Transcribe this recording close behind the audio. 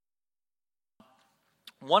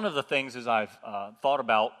One of the things as I've thought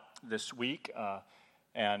about this week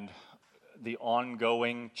and the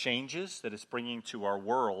ongoing changes that it's bringing to our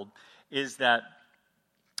world is that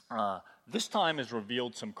this time has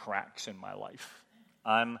revealed some cracks in my life.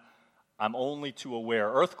 I'm only too aware.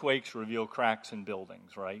 Earthquakes reveal cracks in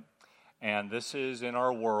buildings, right? And this is in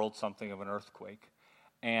our world something of an earthquake.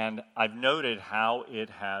 And I've noted how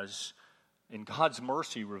it has, in God's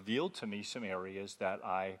mercy, revealed to me some areas that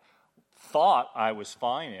I thought I was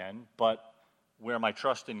fine in, but where my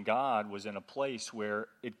trust in God was in a place where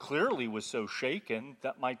it clearly was so shaken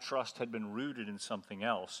that my trust had been rooted in something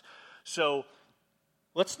else. So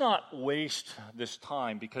let's not waste this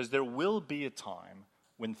time, because there will be a time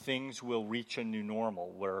when things will reach a new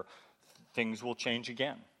normal, where things will change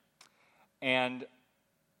again. And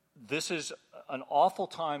this is an awful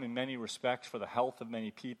time in many respects for the health of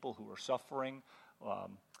many people who are suffering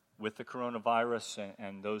with the coronavirus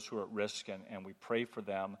and those who are at risk, and we pray for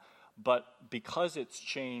them. But because it's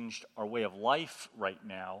changed our way of life right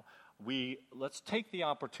now, let's take the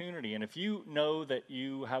opportunity. And if you know that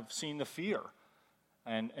you have seen the fear,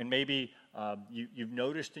 and maybe you've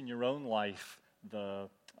noticed in your own life the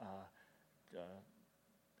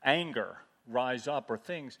anger rise up, or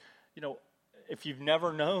things, if you've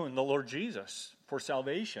never known the Lord Jesus for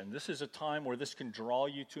salvation, this is a time where this can draw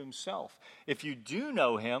you to himself. If you do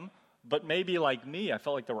know him, but maybe like me, I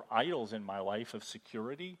felt like there were idols in my life of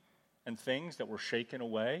security and things that were shaken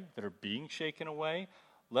away, that are being shaken away,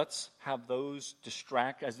 let's have those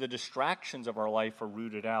as the distractions of our life are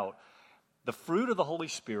rooted out. The fruit of the Holy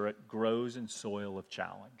Spirit grows in soil of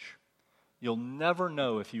challenge. You'll never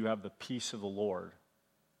know if you have the peace of the Lord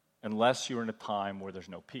unless you're in a time where there's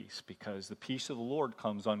no peace, because the peace of the Lord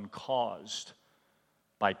comes uncaused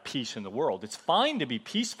by peace in the world. It's fine to be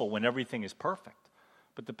peaceful when everything is perfect,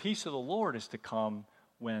 but the peace of the Lord is to come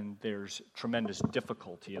when there's tremendous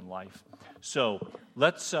difficulty in life. So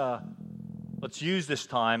let's use this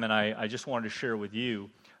time, and I just wanted to share with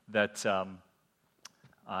you that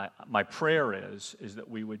my prayer is that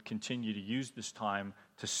we would continue to use this time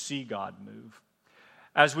to see God move.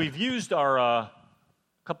 As we've used our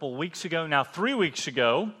couple weeks ago, now 3 weeks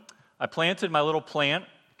ago, I planted my little plant,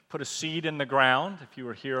 put a seed in the ground, if you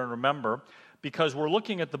were here and remember, because we're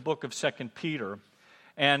looking at the book of 2 Peter.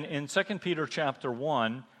 And in 2 Peter chapter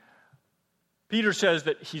 1, Peter says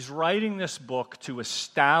that he's writing this book to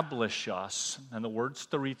establish us, and the word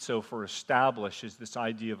sterizo for establish is this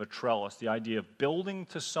idea of a trellis, the idea of building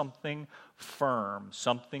to something firm,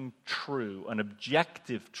 something true, an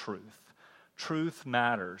objective truth. Truth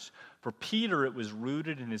matters. For Peter, it was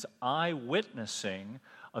rooted in his eyewitnessing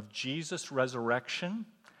of Jesus' resurrection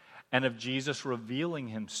and of Jesus revealing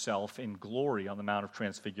himself in glory on the Mount of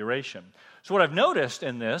Transfiguration. So what I've noticed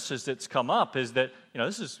in this, as it's come up, is that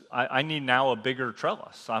I need now a bigger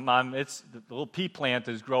trellis. The little pea plant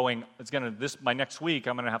is growing. My next week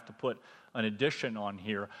I'm going to have to put an addition on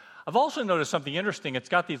here. I've also noticed something interesting. It's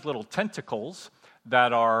got these little tentacles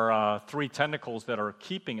that are 3 tentacles that are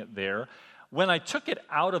keeping it there. When I took it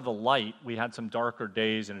out of the light, we had some darker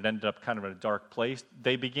days and it ended up kind of in a dark place,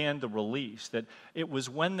 they began to release. That it was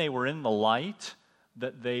when they were in the light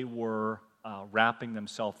that they were wrapping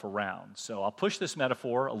themselves around. So I'll push this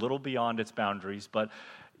metaphor a little beyond its boundaries, but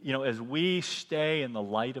as we stay in the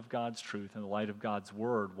light of God's truth and the light of God's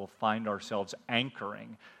word, we'll find ourselves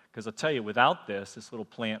anchoring. Because I'll tell you, without this little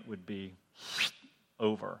plant would be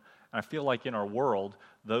over. And I feel like in our world,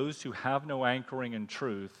 those who have no anchoring in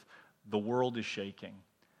truth, the world is shaking.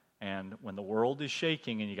 And when the world is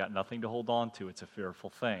shaking and you got nothing to hold on to, it's a fearful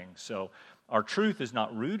thing. So our truth is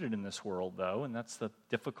not rooted in this world, though, and that's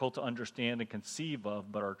difficult to understand and conceive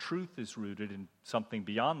of, but our truth is rooted in something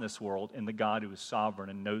beyond this world, in the God who is sovereign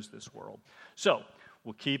and knows this world. So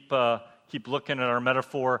we'll keep looking at our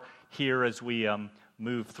metaphor here as we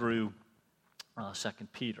move through 2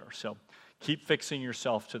 Peter. So keep fixing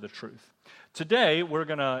yourself to the truth. Today, we're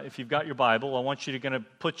going to, if you've got your Bible, I want you to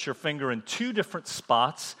put your finger in 2 different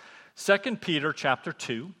spots. 2 Peter chapter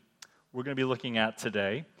 2, we're going to be looking at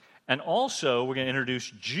today. And also, we're going to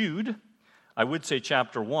introduce Jude. I would say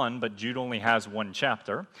chapter 1, but Jude only has 1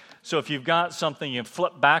 chapter. So if you've got something, you can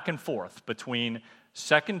flip back and forth between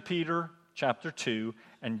 2 Peter chapter 2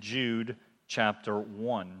 and Jude chapter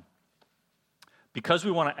 1. Because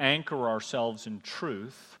we want to anchor ourselves in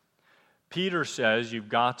truth, Peter says you've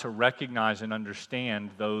got to recognize and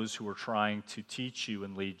understand those who are trying to teach you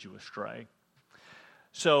and lead you astray.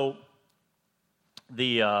 So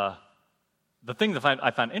the thing that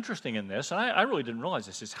I found interesting in this, and I really didn't realize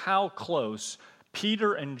this, is how close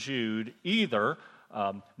Peter and Jude either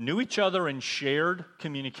knew each other and shared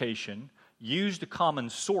communication, used a common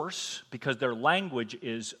source because their language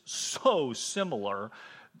is so similar.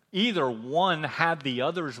 Either one had the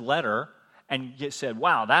other's letter and said,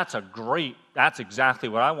 wow, that's exactly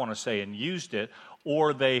what I want to say, and used it,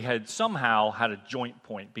 or they had somehow had a joint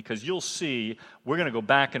point, because you'll see, we're going to go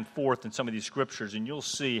back and forth in some of these scriptures, and you'll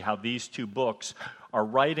see how these two books are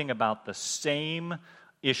writing about the same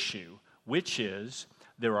issue, which is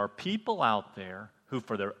there are people out there who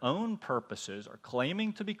for their own purposes are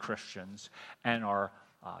claiming to be Christians and are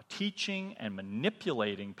teaching and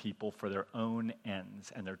manipulating people for their own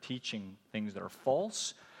ends, and they're teaching things that are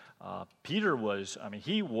false. Peter was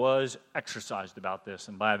exercised about this,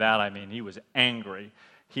 and by that I mean he was angry.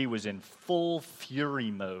 He was in full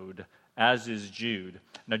fury mode, as is Jude.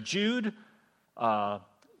 Now Jude,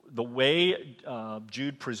 the way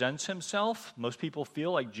Jude presents himself, most people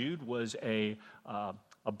feel like Jude was a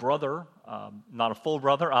brother, not a full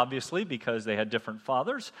brother, obviously, because they had different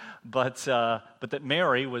fathers, but that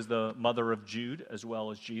Mary was the mother of Jude as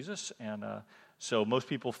well as Jesus, and so most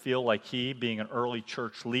people feel like he, being an early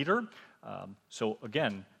church leader, so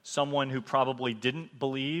again, someone who probably didn't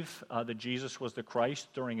believe that Jesus was the Christ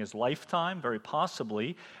during his lifetime, very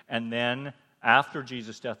possibly, and then after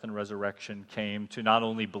Jesus' death and resurrection came to not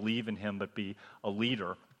only believe in him, but be a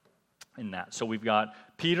leader in that. So we've got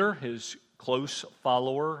Peter, his close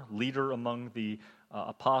follower, leader among the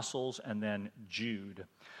apostles, and then Jude.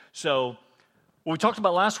 So what we talked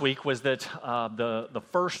about last week was that the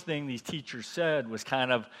first thing these teachers said was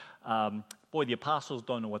kind of, boy, the apostles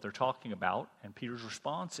don't know what they're talking about. And Peter's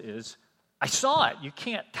response is, I saw it. You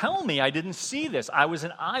can't tell me I didn't see this. I was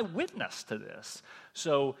an eyewitness to this.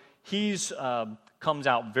 So he's comes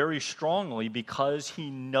out very strongly because he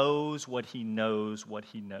knows what he knows, what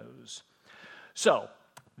he knows. So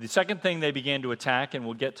the second thing they began to attack, and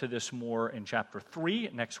we'll get to this more in chapter 3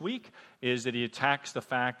 next week, is that he attacks the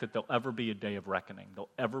fact that there'll ever be a day of reckoning. There'll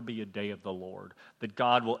ever be a day of the Lord. That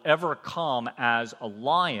God will ever come as a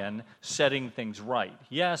lion setting things right.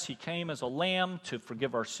 Yes, he came as a lamb to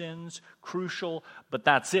forgive our sins, crucial, but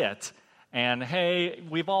that's it. And hey,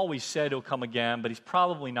 we've always said he'll come again, but he's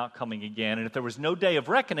probably not coming again. And if there was no day of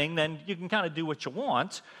reckoning, then you can kind of do what you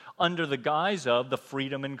want under the guise of the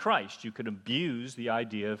freedom in Christ. You could abuse the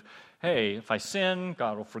idea of, hey, if I sin,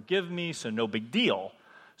 God will forgive me, so no big deal.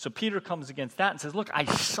 So Peter comes against that and says, look, I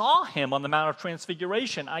saw him on the Mount of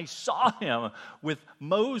Transfiguration. I saw him with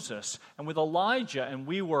Moses and with Elijah, and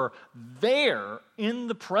we were there in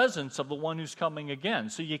the presence of the one who's coming again.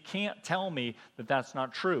 So you can't tell me that that's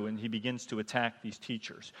not true. And he begins to attack these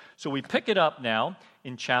teachers. So we pick it up now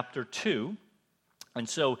in chapter 2. And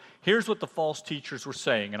so here's what the false teachers were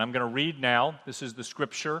saying. And I'm going to read now. This is the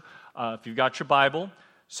scripture. If you've got your Bible,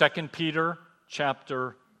 2 Peter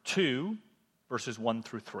chapter 2. Verses 1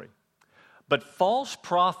 through 3. But false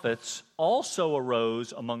prophets also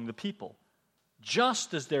arose among the people,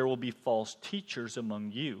 just as there will be false teachers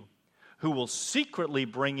among you, who will secretly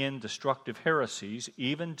bring in destructive heresies,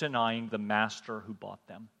 even denying the master who bought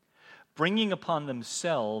them, bringing upon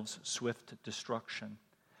themselves swift destruction.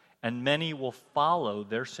 And many will follow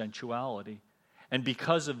their sensuality, and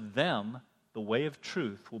because of them, the way of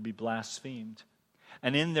truth will be blasphemed.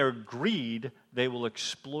 And in their greed, they will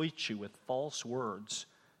exploit you with false words.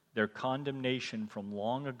 Their condemnation from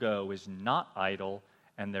long ago is not idle,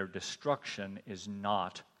 and their destruction is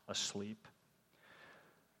not asleep.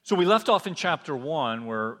 So we left off in chapter 1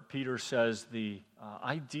 where Peter says the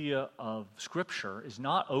idea of Scripture is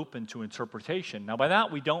not open to interpretation. Now by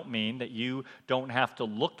that we don't mean that you don't have to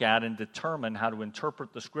look at and determine how to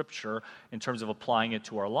interpret the Scripture in terms of applying it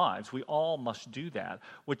to our lives. We all must do that.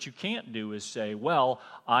 What you can't do is say, well,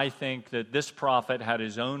 I think that this prophet had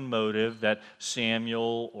his own motive, that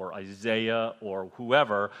Samuel or Isaiah or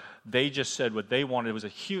whoever, they just said what they wanted.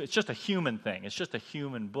 It's just a human thing. It's just a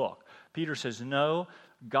human book. Peter says, no,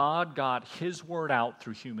 God got his word out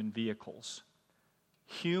through human vehicles.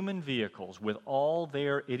 Human vehicles with all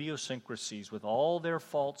their idiosyncrasies, with all their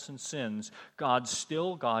faults and sins, God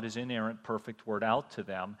still got his inerrant, perfect word out to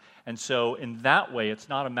them. And so in that way, it's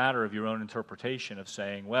not a matter of your own interpretation of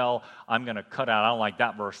saying, well, I'm going to cut out, I don't like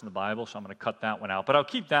that verse in the Bible, so I'm going to cut that one out. But I'll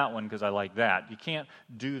keep that one because I like that. You can't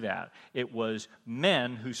do that. It was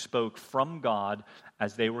men who spoke from God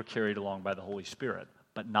as they were carried along by the Holy Spirit,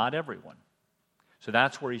 but not everyone. So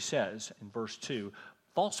that's where he says in verse 2,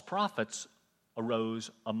 false prophets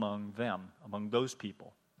arose among them, among those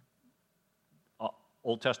people.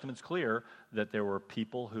 Old Testament's clear that there were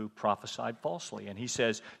people who prophesied falsely. And he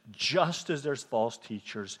says, just as there's false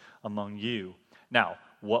teachers among you. Now,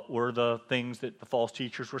 what were the things that the false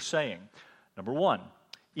teachers were saying? Number 1,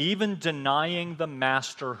 even denying the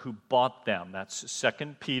master who bought them. That's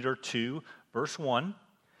 2 Peter 2, verse 1.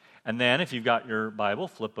 And then if you've got your Bible,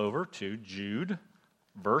 flip over to Jude,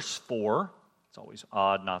 verse 4. It's always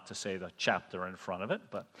odd not to say the chapter in front of it,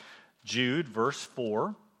 but Jude, verse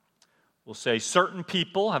 4. Will say, certain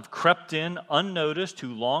people have crept in unnoticed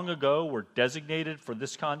who long ago were designated for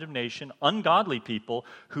this condemnation, ungodly people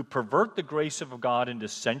who pervert the grace of God into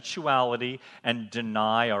sensuality and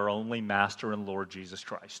deny our only Master and Lord Jesus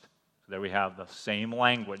Christ. So there we have the same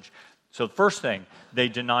language. So the first thing, they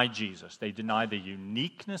deny Jesus. They deny the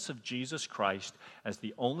uniqueness of Jesus Christ as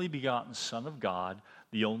the only begotten Son of God,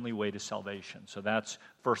 the only way to salvation. So that's the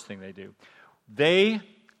first thing they do. They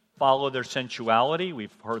follow their sensuality.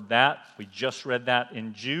 We've heard that. We just read that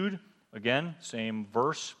in Jude. Again, same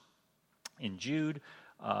verse in Jude.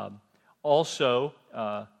 Also,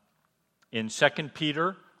 in 2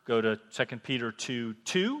 Peter, go to 2 Peter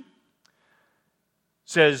 2:2.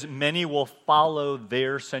 Says, many will follow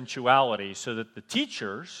their sensuality. So that the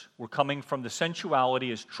teachers were coming from the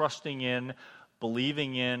sensuality as trusting in,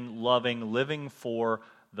 believing in, loving, living for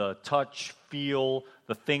the touch, feel,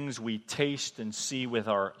 the things we taste and see with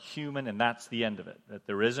our human, and that's the end of it. That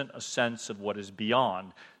there isn't a sense of what is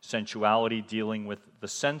beyond sensuality, dealing with the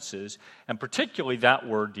senses, and particularly that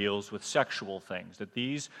word deals with sexual things, that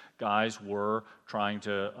these guys were trying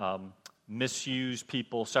to misuse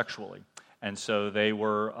people sexually, and so they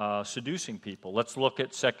were seducing people. Let's look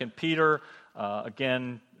at 2 Peter,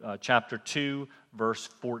 chapter 2, verse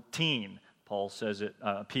 14.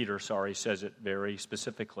 Peter says it very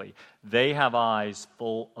specifically. They have eyes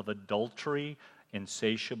full of adultery,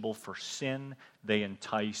 insatiable for sin. They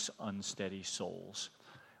entice unsteady souls.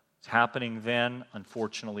 It's happening then.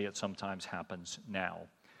 Unfortunately, it sometimes happens now.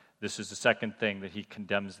 This is the second thing that he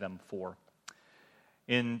condemns them for.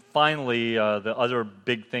 And finally, the other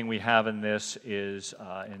big thing we have in this is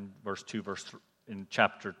in in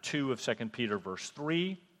chapter 2 of 2 Peter, verse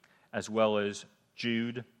 3, as well as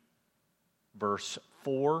Jude verse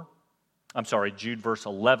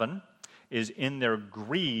 11, is in their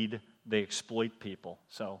greed, they exploit people.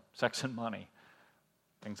 So, sex and money.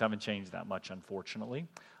 Things haven't changed that much, unfortunately.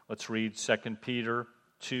 Let's read 2 Peter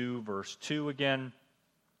 2, verse 2 again.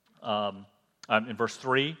 In verse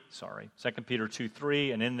 3, 2 Peter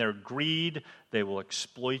 2:3, and in their greed, they will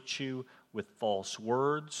exploit you with false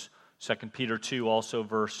words. 2 Peter 2, also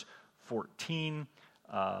verse 14.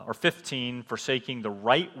 Or 15, forsaking the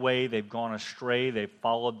right way, they've gone astray. They've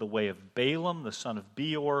followed the way of Balaam, the son of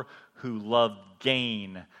Beor, who loved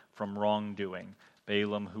gain from wrongdoing.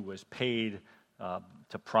 Balaam, who was paid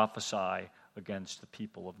to prophesy against the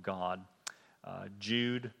people of God.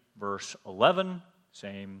 Jude, verse 11,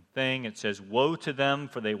 same thing. It says, woe to them,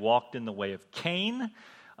 for they walked in the way of Cain,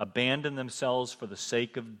 abandoned themselves for the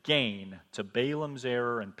sake of gain to Balaam's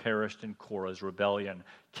error, and perished in Korah's rebellion.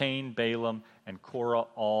 Cain, Balaam, and Korah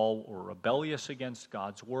all were rebellious against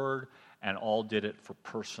God's word, and all did it for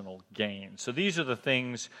personal gain. So these are the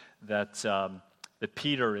things that that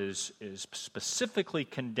Peter is specifically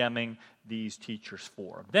condemning these teachers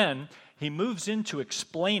for. Then he moves into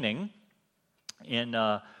explaining in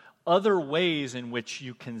other ways in which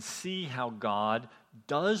you can see how God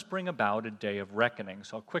does bring about a day of reckoning.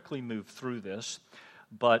 So I'll quickly move through this.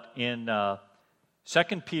 But in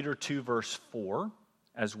 2 Peter 2, verse 4,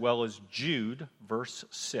 as well as Jude, verse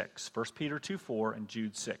 6. 1 Peter 2:4 and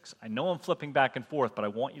Jude 6. I know I'm flipping back and forth, but I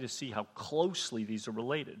want you to see how closely these are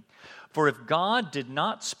related. For if God did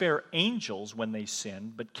not spare angels when they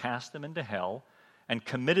sinned, but cast them into hell, and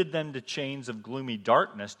committed them to chains of gloomy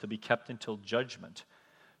darkness to be kept until judgment.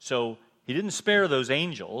 So he didn't spare those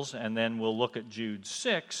angels, and then we'll look at Jude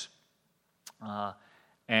 6,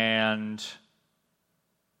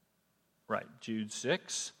 Jude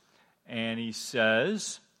 6, and he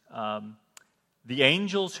says, the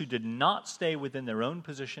angels who did not stay within their own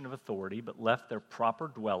position of authority, but left their proper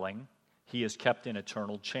dwelling, he has kept in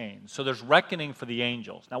eternal chains. So there's reckoning for the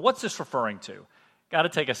angels. Now, what's this referring to? Got to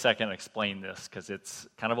take a second to explain this, because it's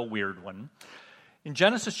kind of a weird one. In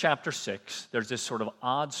Genesis chapter 6, there's this sort of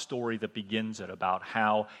odd story that begins it about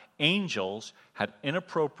how angels had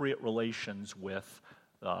inappropriate relations with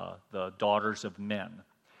the daughters of men.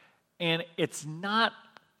 And it's not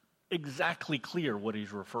exactly clear what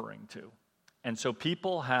he's referring to. And so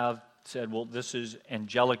people have said, well, this is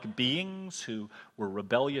angelic beings who were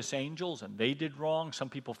rebellious angels and they did wrong. Some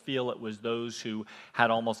people feel it was those who had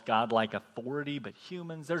almost godlike authority, but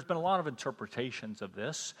humans. There's been a lot of interpretations of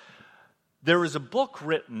this. There is a book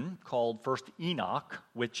written called First Enoch,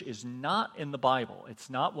 which is not in the Bible. It's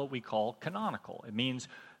not what we call canonical. It means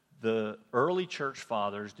the early church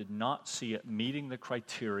fathers did not see it meeting the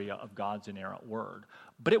criteria of God's inerrant word.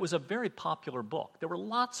 But it was a very popular book. There were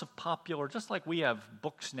lots of popular, just like we have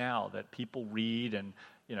books now that people read and,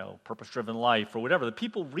 Purpose-Driven Life or whatever, that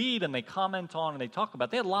people read and they comment on and they talk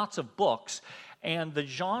about. They had lots of books, and the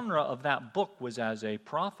genre of that book was as a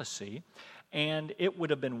prophecy, and it would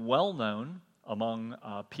have been well known among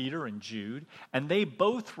Peter and Jude, and they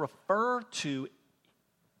both refer to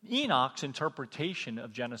Enoch's interpretation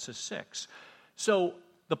of Genesis 6. So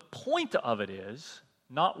the point of it is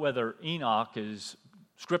not whether Enoch is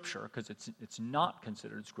Scripture, because it's not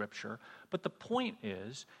considered Scripture, but the point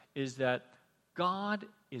is that God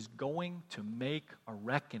is going to make a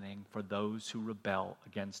reckoning for those who rebel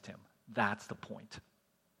against him. That's the point.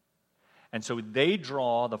 And so they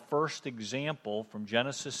draw the first example from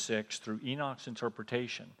Genesis 6 through Enoch's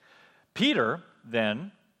interpretation. Peter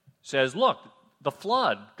then says, look, the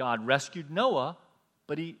flood, God rescued Noah,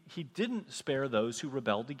 but he didn't spare those who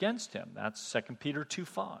rebelled against him. That's 2 Peter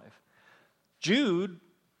 2:5. Jude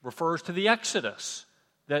refers to the Exodus,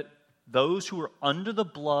 that those who were under the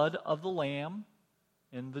blood of the Lamb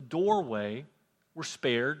in the doorway were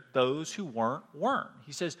spared, those who weren't.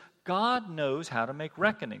 He says, God knows how to make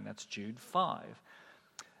reckoning. That's Jude 5.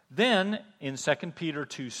 Then in 2 Peter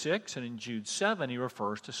 2:6 and in Jude 7, he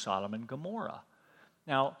refers to Sodom and Gomorrah.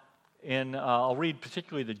 Now, I'll read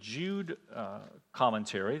particularly the Jude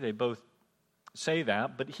commentary. They both say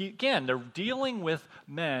that, but they're dealing with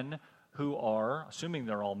men who are, assuming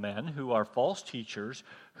they're all men, who are false teachers,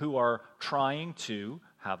 who are trying to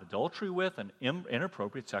have adultery with and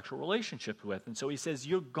inappropriate sexual relationships with. And so he says,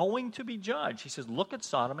 you're going to be judged. He says, look at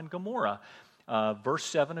Sodom and Gomorrah, verse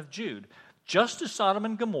 7 of Jude. Just as Sodom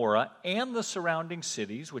and Gomorrah and the surrounding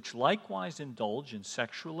cities, which likewise indulged in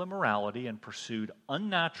sexual immorality and pursued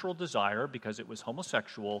unnatural desire because it was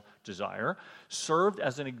homosexual desire, served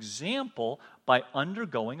as an example by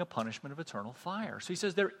undergoing a punishment of eternal fire. So he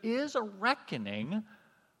says there is a reckoning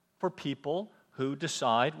for people who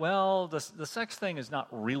decide, well, the sex thing is not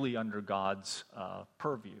really under God's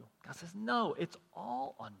purview. God says, no, it's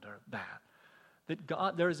all under that.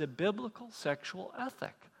 That there is a biblical sexual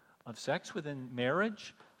ethic of sex within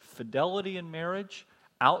marriage, fidelity in marriage,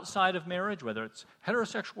 outside of marriage, whether it's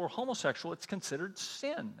heterosexual or homosexual, it's considered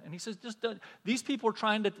sin. And he says, these people are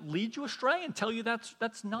trying to lead you astray and tell you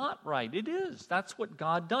that's not right. It is. That's what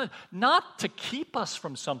God does. Not to keep us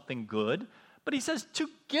from something good, but he says to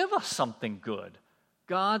give us something good,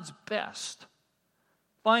 God's best.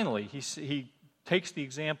 Finally, he takes the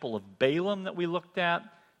example of Balaam that we looked at,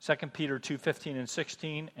 2 Peter 2:15 and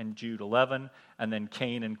 16, and Jude 11, and then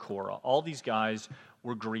Cain and Korah. All these guys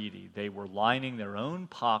were greedy. They were lining their own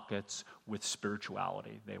pockets with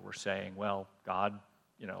spirituality. They were saying, well, God,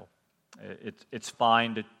 it's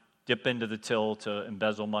fine to dip into the till, to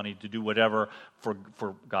embezzle money, to do whatever for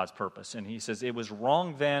God's purpose. And he says it was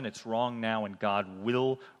wrong then, it's wrong now, and God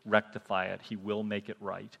will rectify it. He will make it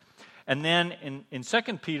right. And then in 2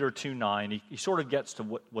 Peter 2:9, he sort of gets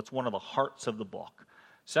to what's one of the hearts of the book.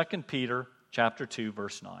 2 Peter chapter 2,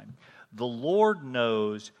 verse 9. The Lord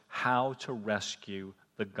knows how to rescue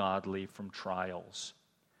the godly from trials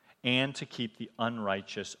and to keep the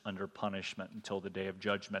unrighteous under punishment until the day of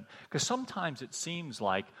judgment. Because sometimes it seems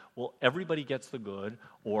like, well, everybody gets the good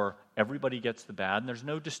or everybody gets the bad, and there's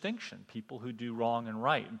no distinction, people who do wrong and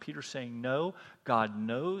right. And Peter's saying, no, God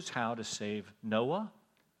knows how to save Noah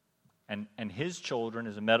and his children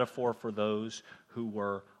as a metaphor for those who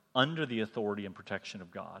were under the authority and protection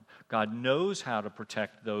of God. God knows how to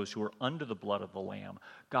protect those who are under the blood of the Lamb.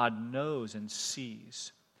 God knows and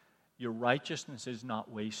sees. Your righteousness is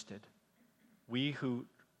not wasted. If you're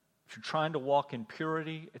trying to walk in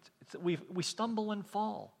purity, we stumble and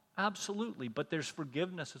fall, absolutely, but there's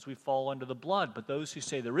forgiveness as we fall under the blood. But those who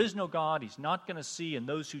say there is no God, he's not going to see, and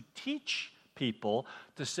those who teach people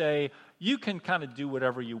to say, you can kind of do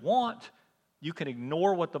whatever you want, you can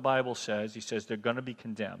ignore what the Bible says. He says they're going to be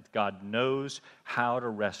condemned. God knows how to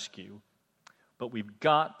rescue. But we've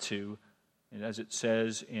got to, as it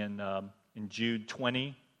says in Jude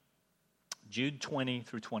 20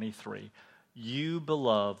 through 23, you,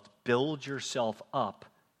 beloved, build yourself up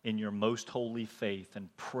in your most holy faith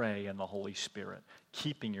and pray in the Holy Spirit,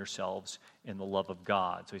 keeping yourselves in the love of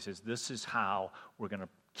God. So he says this is how we're going to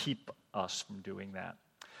keep us from doing that.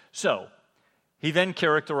 So, he then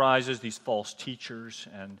characterizes these false teachers,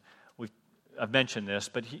 and I've mentioned this,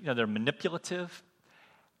 but they're manipulative.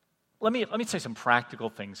 Let me say some practical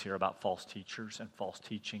things here about false teachers and false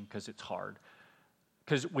teaching, because it's hard.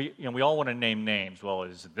 Because we all want to name names. Well,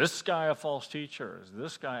 is this guy a false teacher? Is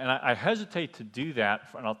this guy? And I hesitate to do that,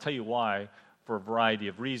 and I'll tell you why, for a variety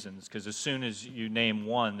of reasons, because as soon as you name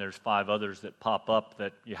one, there's 5 others that pop up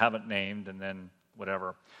that you haven't named, and then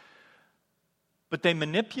whatever. But they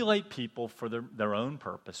manipulate people for their own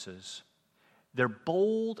purposes. They're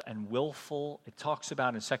bold and willful. It talks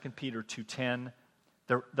about in 2 Peter 2:10.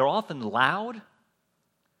 They're often loud.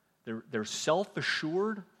 They're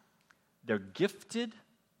self-assured. They're gifted.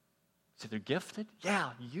 So they're gifted?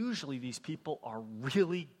 Yeah, usually these people are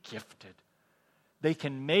really gifted. They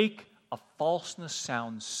can make a falseness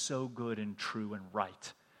sound so good and true and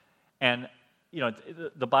right. And,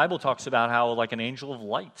 the Bible talks about how like an angel of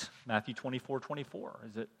light, Matthew 24:24,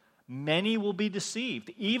 is that many will be deceived,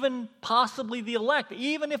 even possibly the elect.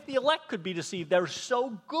 Even if the elect could be deceived, they're so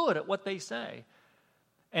good at what they say.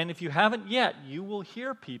 And if you haven't yet, you will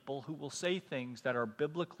hear people who will say things that are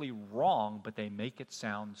biblically wrong, but they make it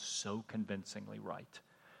sound so convincingly right.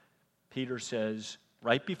 Peter says,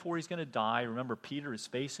 right before he's going to die, remember, Peter is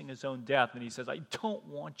facing his own death, and he says, I don't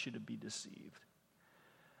want you to be deceived.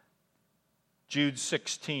 Jude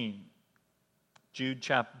 16.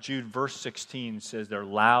 Jude verse 16 says they're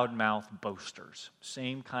loudmouth boasters.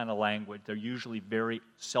 Same kind of language. They're usually very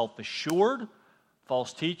self-assured.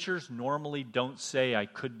 False teachers normally don't say, I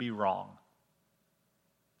could be wrong.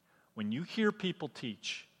 When you hear people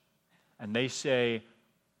teach and they say,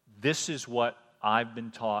 this is what I've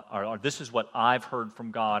been taught, or this is what I've heard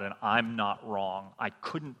from God, and I'm not wrong, I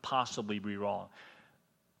couldn't possibly be wrong,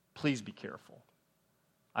 please be careful.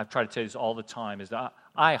 I've tried to say this all the time, is that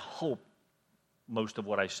I hope most of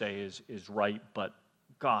what I say is right, but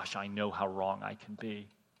gosh, I know how wrong I can be.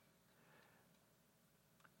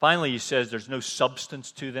 Finally, he says there's no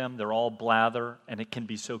substance to them. They're all blather, and it can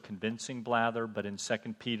be so convincing blather. But in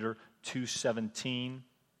 2 Peter 2:17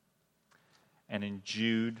 and in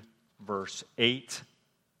Jude verse 8,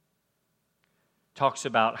 talks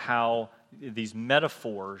about how these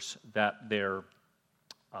metaphors that they're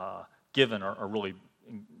given are really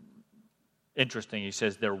interesting. He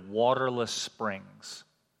says they're waterless springs.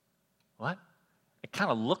 What? It kind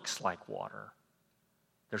of looks like water.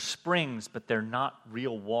 They're springs, but they're not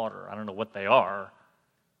real water. I don't know what they are.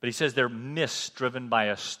 But he says they're mists driven by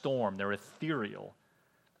a storm. They're ethereal.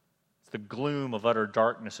 The gloom of utter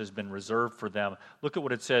darkness has been reserved for them. Look at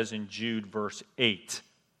what it says in Jude verse 8. It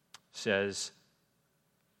says,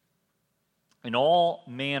 in all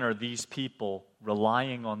manner these people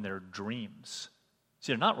relying on their dreams.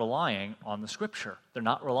 See, they're not relying on the Scripture. They're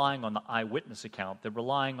not relying on the eyewitness account. They're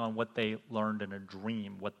relying on what they learned in a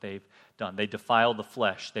dream, what they've done. They defile the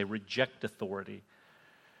flesh. They reject authority.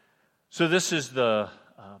 So this is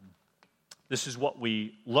what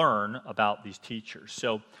we learn about these teachers.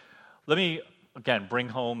 So let me, again, bring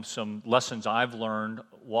home some lessons I've learned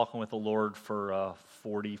walking with the Lord for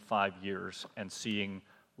 45 years and seeing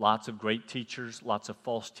lots of great teachers, lots of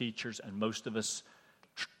false teachers, and most of us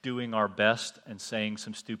doing our best and saying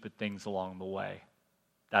some stupid things along the way.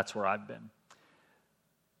 That's where I've been.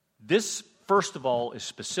 This, first of all, is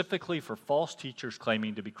specifically for false teachers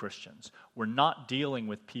claiming to be Christians. We're not dealing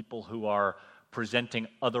with people who are presenting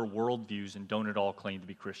other worldviews and don't at all claim to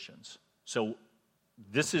be Christians. So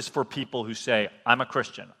this is for people who say, I'm a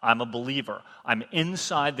Christian, I'm a believer, I'm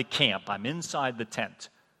inside the camp, I'm inside the tent,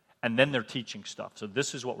 and then they're teaching stuff. So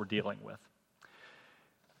this is what we're dealing with.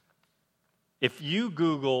 If you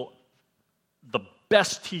Google the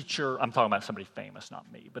best teacher, I'm talking about somebody famous,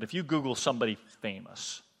 not me, but if you Google somebody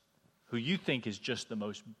famous who you think is just the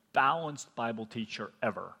most balanced Bible teacher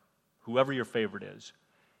ever, whoever your favorite is,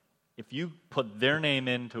 if you put their name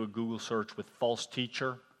into a Google search with false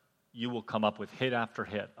teacher, you will come up with hit after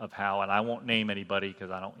hit of how, and I won't name anybody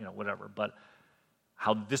because I don't, whatever, but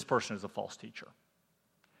how this person is a false teacher.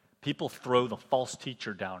 People throw the false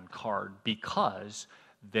teacher down card because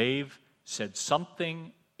they've said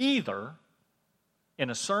something, either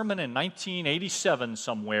in a sermon in 1987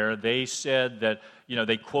 somewhere, they said that,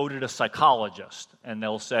 they quoted a psychologist, and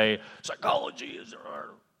they'll say, psychology is,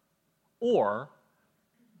 or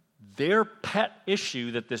their pet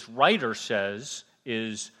issue that this writer says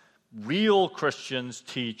is real Christians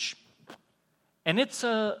teach, and it's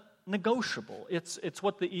a negotiable. It's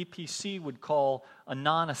what the EPC would call a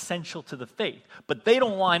non-essential to the faith, but they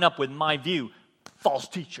don't line up with my view. False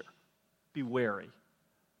teacher. Be wary.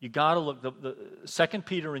 You got to look. The 2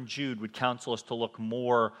 Peter and Jude would counsel us to look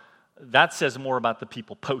more. That says more about the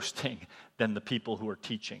people posting than the people who are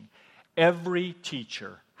teaching. Every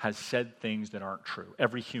teacher has said things that aren't true.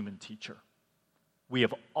 Every human teacher. We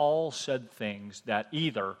have all said things that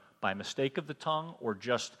either by mistake of the tongue or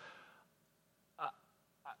just.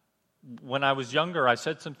 When I was younger, I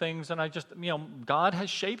said some things, and I just, God has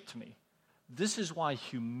shaped me. This is why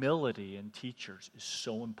humility in teachers is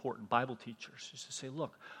so important, Bible teachers, is to say,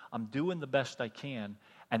 look, I'm doing the best I can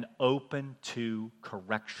and open to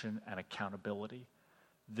correction and accountability.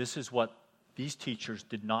 This is what these teachers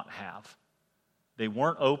did not have. They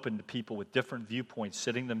weren't open to people with different viewpoints,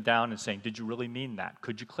 sitting them down and saying, did you really mean that?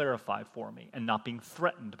 Could you clarify for me? And not being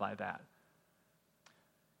threatened by that.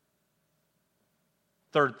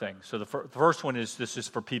 Third thing, so the first one is, this is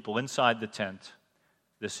for people inside the tent.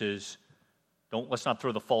 This is, let's not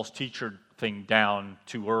throw the false teacher thing down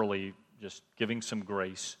too early, just giving some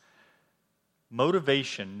grace.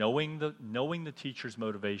 Motivation, knowing the teacher's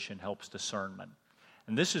motivation helps discernment.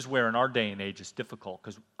 And this is where in our day and age it's difficult,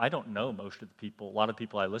 because I don't know most of the people, a lot of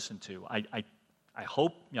people I listen to. I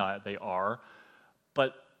hope they are,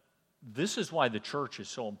 but this is why the church is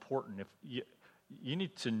so important. If you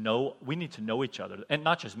need to know, we need to know each other, and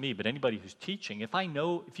not just me, but anybody who's teaching.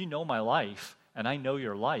 If you know my life and I know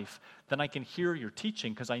your life, then I can hear your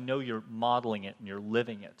teaching because I know you're modeling it and you're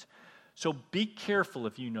living it. So be careful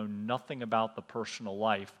if you know nothing about the personal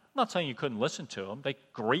life. I'm not saying you couldn't listen to them. They're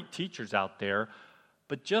great teachers out there,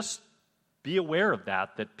 but just be aware of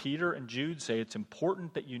that Peter and Jude say it's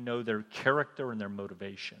important that you know their character and their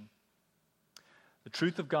motivation. The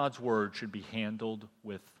truth of God's word should be handled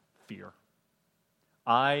with fear.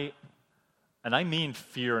 I mean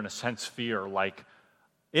fear in a sense, fear, like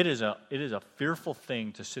it is a fearful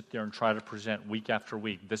thing to sit there and try to present week after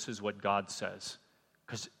week, this is what God says.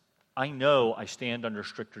 Because I know I stand under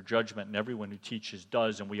stricter judgment, and everyone who teaches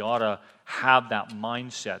does, and we ought to have that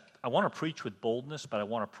mindset. I want to preach with boldness, but I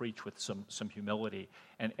want to preach with some humility,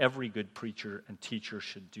 and every good preacher and teacher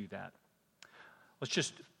should do that. Let's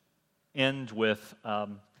just end with, I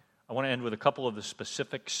want to end with a couple of the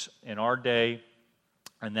specifics in our day,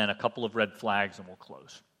 and then a couple of red flags, and we'll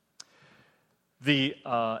close.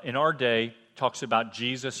 In our day, talks about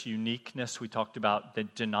Jesus' uniqueness. We talked about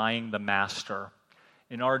denying the master.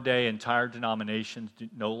 In our day, entire denominations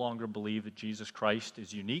no longer believe that Jesus Christ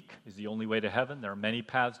is unique, is the only way to heaven. There are many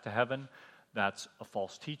paths to heaven. That's a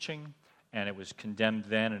false teaching, and it was condemned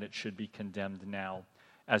then, and it should be condemned now.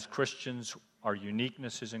 As Christians, our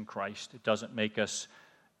uniqueness is in Christ. It doesn't make us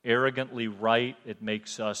arrogantly right. It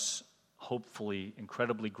makes us, hopefully,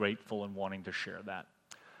 incredibly grateful and wanting to share that.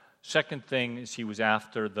 Second thing is he was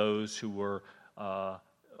after those who were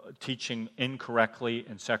teaching incorrectly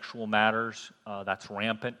in sexual matters. That's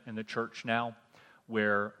rampant in the church now,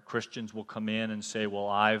 where Christians will come in and say, well,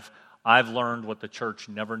 I've learned what the church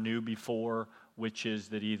never knew before, which is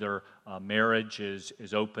that either marriage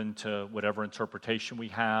is open to whatever interpretation we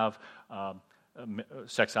have,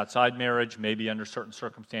 sex outside marriage, maybe under certain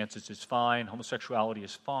circumstances, is fine, homosexuality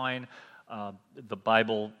is fine. The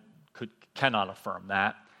Bible cannot affirm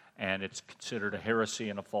that. And it's considered a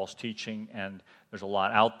heresy and a false teaching, and there's a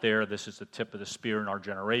lot out there. This is the tip of the spear in our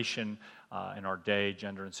generation, in our day,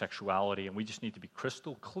 gender and sexuality, and we just need to be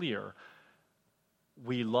crystal clear.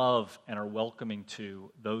 We love and are welcoming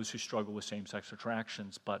to those who struggle with same-sex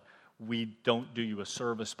attractions, but we don't do you a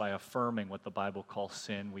service by affirming what the Bible calls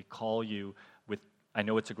sin. We call you with, I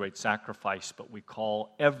know it's a great sacrifice, but we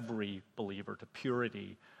call every believer to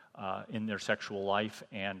purity in their sexual life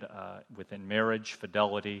and within marriage,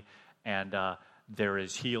 fidelity, and there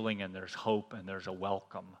is healing and there's hope and there's a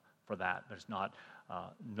welcome for that. There's not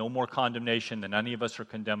no more condemnation than any of us are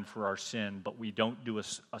condemned for our sin, but we don't do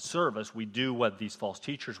a service. We do what these false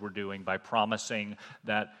teachers were doing by promising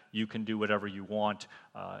that you can do whatever you want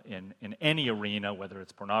in any arena, whether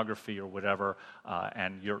it's pornography or whatever,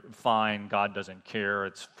 and you're fine, God doesn't care,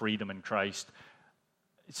 it's freedom in Christ.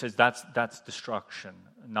 It says that's destruction,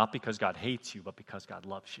 not because God hates you, but because God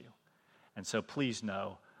loves you. And so please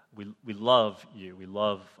know, we love you. We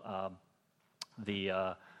love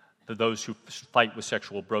those who fight with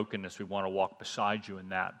sexual brokenness. We want to walk beside you in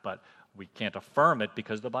that, but we can't affirm it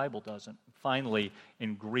because the Bible doesn't. Finally,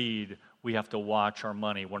 in greed, we have to watch our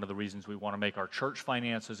money. One of the reasons we want to make our church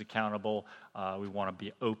finances accountable, we want to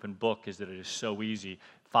be open book, is that it is so easy.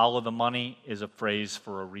 Follow the money is a phrase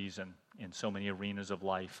for a reason in so many arenas of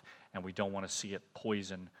life, and we don't want to see it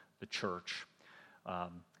poison the church.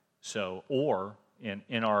 Or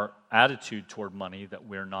in our attitude toward money, that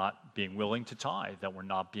we're not being willing to tithe, that we're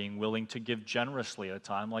not being willing to give generously at a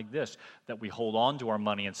time like this, that we hold on to our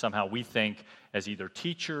money and somehow we think as either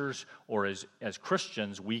teachers or as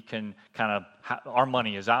Christians, we can kind of, our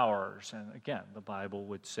money is ours. And again, the Bible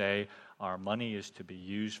would say our money is to be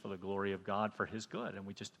used for the glory of God, for His good.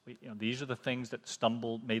 And these are the things that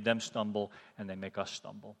made them stumble, and they make us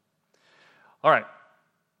stumble. All right.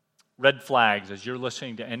 red flags as you're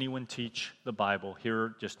listening to anyone teach the Bible.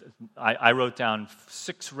 Here, I wrote down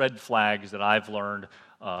 6 red flags that I've learned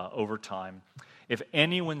over time. If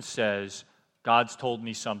anyone says, God's told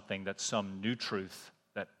me something that's some new truth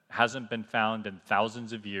that hasn't been found in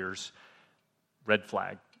thousands of years, red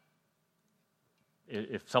flag.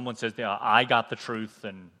 If someone says, I got the truth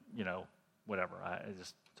and, whatever,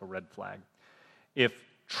 it's a red flag. If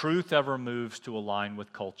truth ever moves to align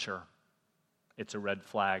with culture, it's a red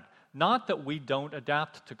flag. Not that we don't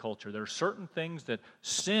adapt to culture. There are certain things that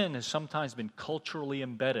sin has sometimes been culturally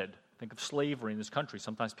embedded. Think of slavery in this country.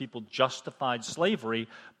 Sometimes people justified slavery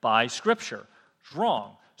by Scripture. It's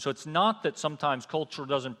wrong. So it's not that sometimes culture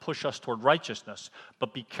doesn't push us toward righteousness,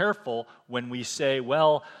 but be careful when we say,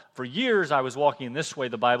 well, for years I was walking in this way,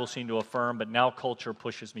 the Bible seemed to affirm, but now culture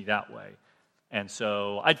pushes me that way. And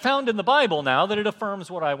so I'd found in the Bible now that it affirms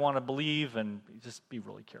what I want to believe, and just be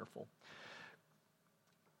really careful.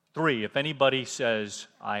 3, if anybody says,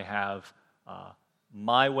 I have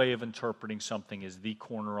my way of interpreting something is the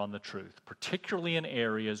corner on the truth, particularly in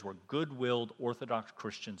areas where good-willed Orthodox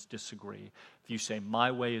Christians disagree. If you say,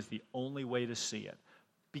 my way is the only way to see it,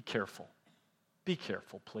 be careful. Be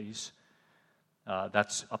careful, please.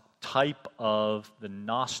 That's a type of the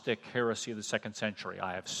Gnostic heresy of the 2nd century.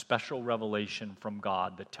 I have special revelation from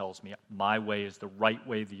God that tells me my way is the right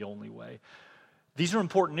way, the only way. These are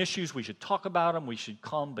important issues. We should talk about them. We should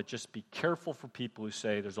come, but just be careful for people who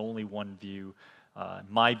say there's only one view,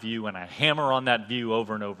 my view, and I hammer on that view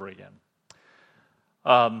over and over again.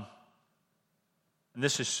 And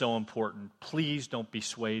this is so important. Please don't be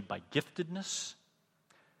swayed by giftedness,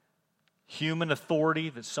 human authority,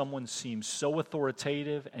 that someone seems so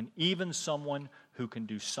authoritative, and even someone who can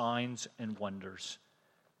do signs and wonders.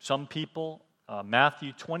 Some people,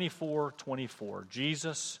 Matthew 24:24,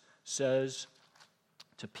 Jesus says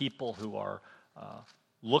to people who are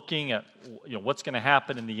looking at what's going to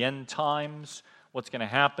happen in the end times, what's going to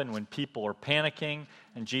happen when people are panicking,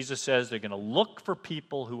 and Jesus says they're going to look for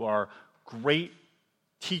people who are great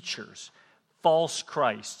teachers, false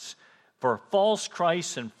Christs. For false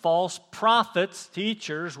Christs and false prophets,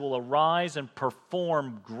 teachers, will arise and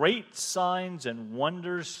perform great signs and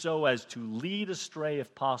wonders so as to lead astray,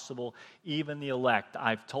 if possible, even the elect.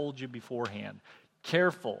 I've told you beforehand.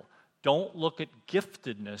 Careful. Don't look at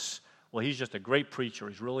giftedness. Well, he's just a great preacher.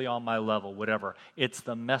 He's really on my level, whatever. It's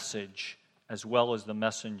the message as well as the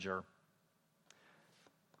messenger.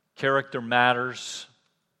 Character matters.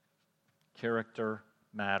 Character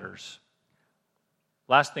matters.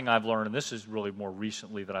 Last thing I've learned, and this is really more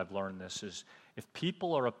recently that I've learned this, is if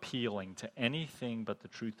people are appealing to anything but the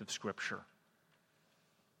truth of Scripture,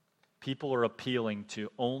 people are appealing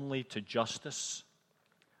only to justice,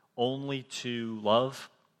 only to love.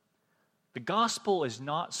 The gospel is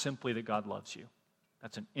not simply that God loves you.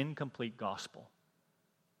 That's an incomplete gospel.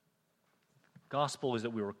 Gospel is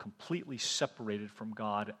that we were completely separated from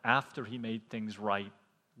God after He made things right.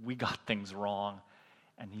 We got things wrong.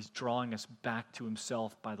 And He's drawing us back to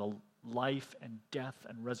Himself by the life and death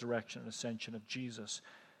and resurrection and ascension of Jesus.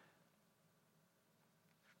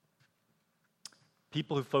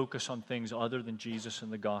 People who focus on things other than Jesus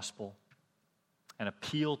and the gospel and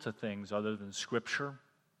appeal to things other than Scripture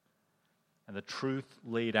and the truth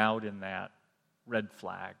laid out in that, red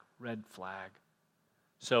flag, red flag.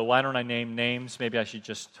 So why don't I name names? Maybe I should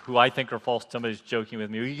just, who I think are false. Somebody's joking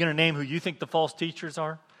with me. Are you going to name who you think the false teachers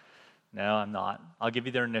are? No, I'm not. I'll give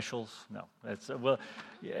you their initials. No,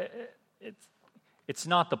 it's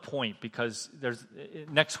not the point, because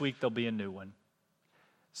next week there'll be a new one.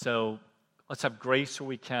 So let's have grace where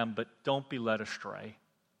we can, but don't be led astray.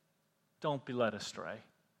 Don't be led astray.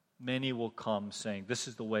 Many will come saying, this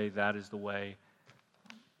is the way, that is the way.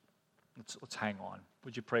 Let's hang on.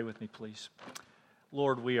 Would you pray with me, please?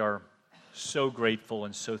 Lord, we are so grateful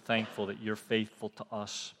and so thankful that you're faithful to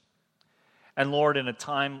us. And Lord, in a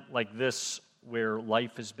time like this where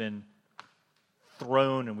life has been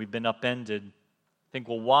thrown and we've been upended, think,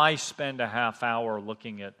 well, why spend a half hour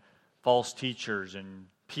looking at false teachers and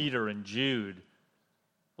Peter and Jude?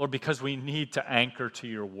 Lord, because we need to anchor to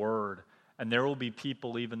your word. And there will be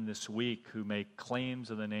people even this week who make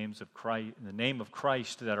claims in the name of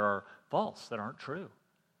Christ that are false, that aren't true.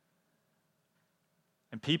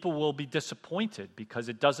 And people will be disappointed because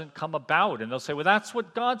it doesn't come about. And they'll say, well, that's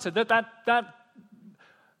what God said. That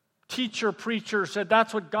teacher, preacher said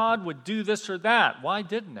that's what God would do, this or that. Why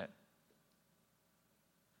didn't it?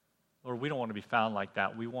 Lord, we don't want to be found like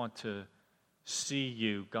that. We want to see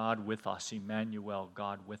you, God with us, Emmanuel,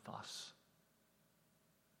 God with us.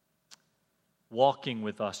 Walking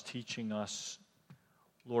with us, teaching us.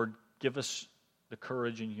 Lord, give us the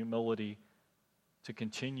courage and humility to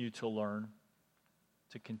continue to learn,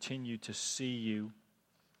 to continue to see you.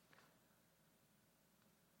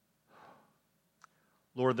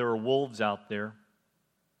 Lord, there are wolves out there.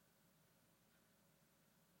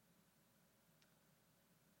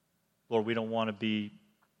 Lord, we don't want to be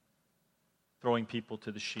throwing people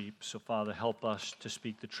to the sheep. So, Father, help us to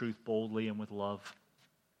speak the truth boldly and with love,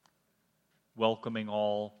 welcoming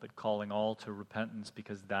all, but calling all to repentance,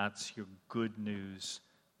 because that's your good news,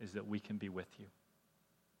 is that we can be with you.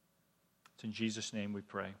 It's in Jesus' name we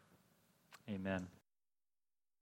pray. Amen.